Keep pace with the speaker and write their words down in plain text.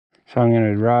So I'm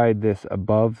going to ride this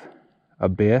above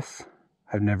abyss.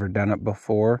 I've never done it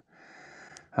before.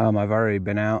 I've already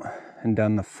been out and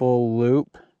done the full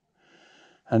loop.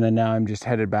 And then now I'm just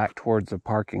headed back towards the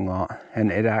parking lot.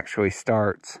 And it actually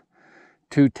starts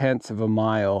 2/10 of a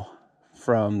mile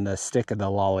from the stick of the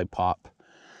lollipop.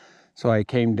 So I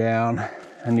came down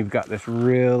and you've got this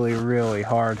really, really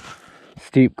hard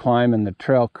steep climb and the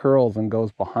trail curls and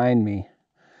goes behind me.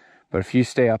 But if you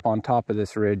stay up on top of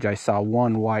this ridge, I saw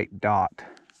one white dot.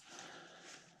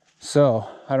 So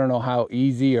I don't know how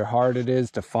easy or hard it is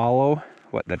to follow,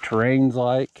 what the terrain's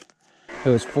like. It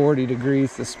was 40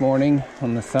 degrees this morning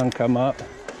when the sun come up,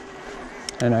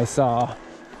 and I saw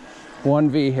one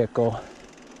vehicle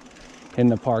in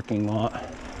the parking lot.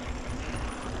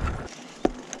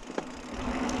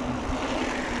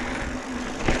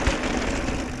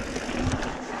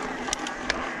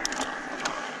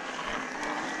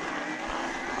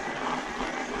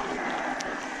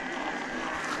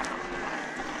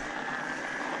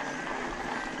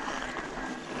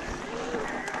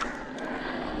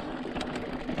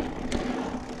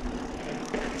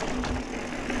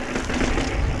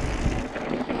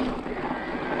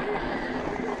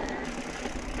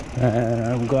 And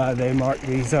I'm glad they mark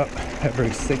these up every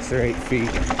 6 or 8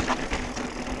 feet.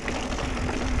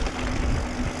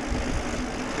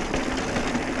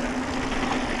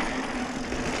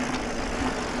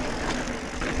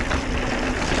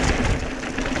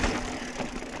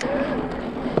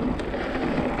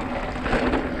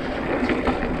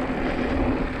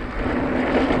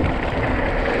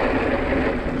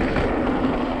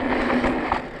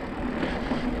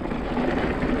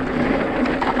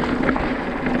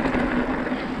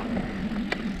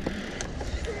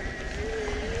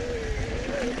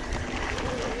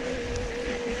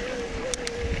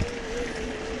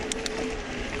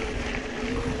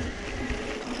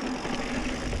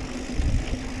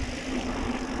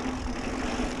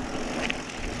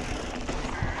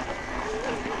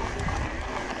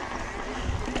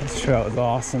 This trail is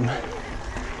awesome.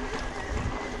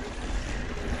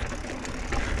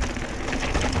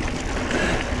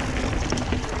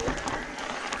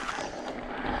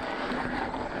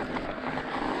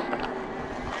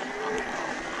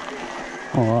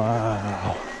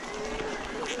 Wow.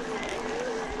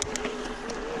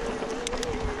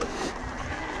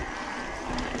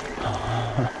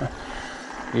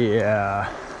 Yeah.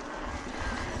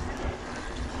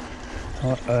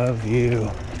 What a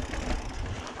view.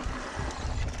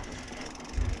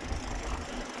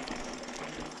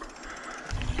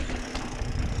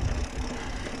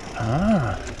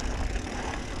 Ah.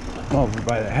 I'm over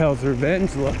by the Hell's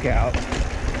Revenge lookout.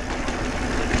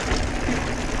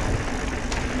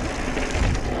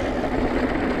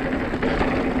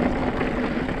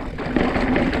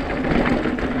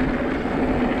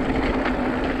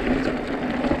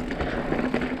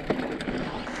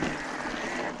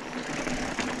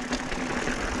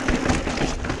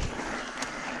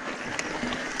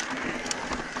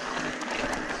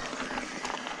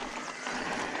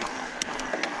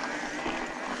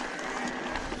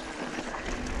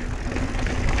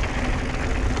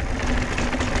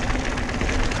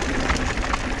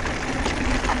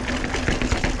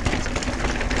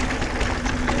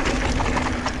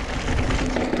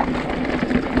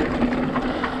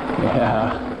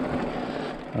 Yeah,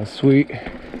 that's sweet.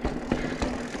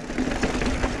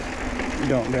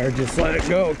 Don't dare just let it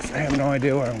go, because I have no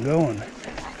idea where I'm going.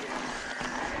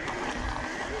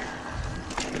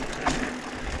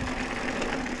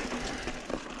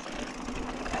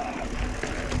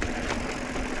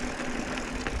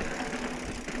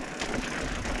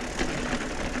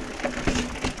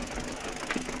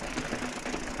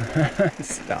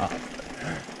 Stop.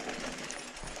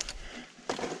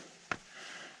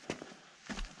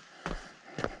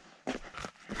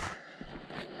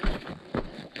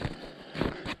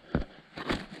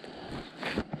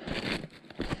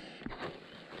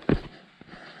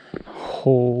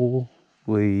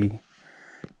 Holy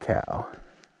cow.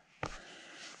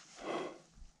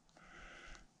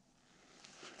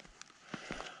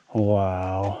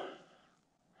 Wow.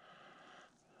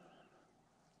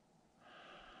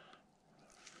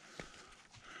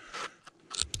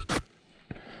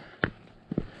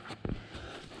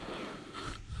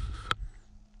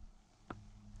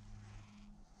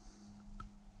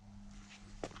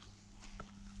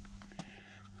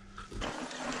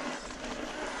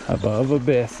 Above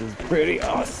abyss is pretty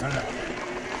awesome.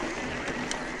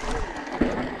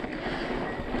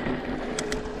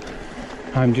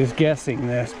 I'm just guessing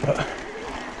this, but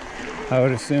I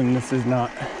would assume this is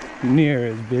not near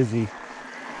as busy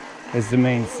as the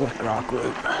main Slick Rock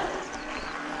loop.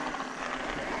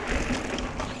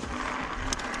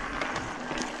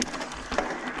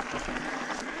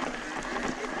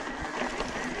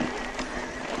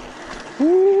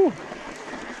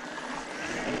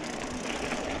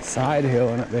 side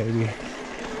hilling it, baby.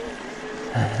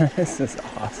 This is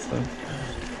awesome.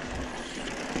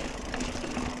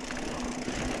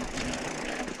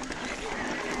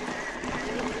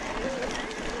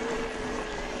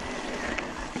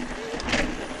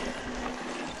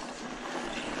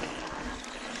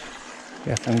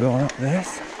 Guess I'm going up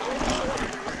this.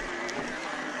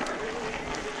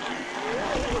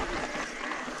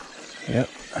 Yep.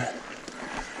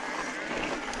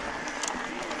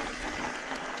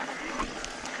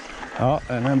 Oh,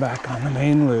 and I'm back on the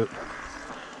main loop.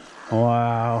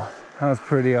 Wow, that was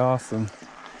pretty awesome.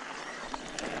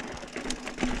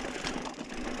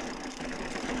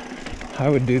 I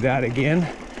would do that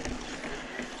again.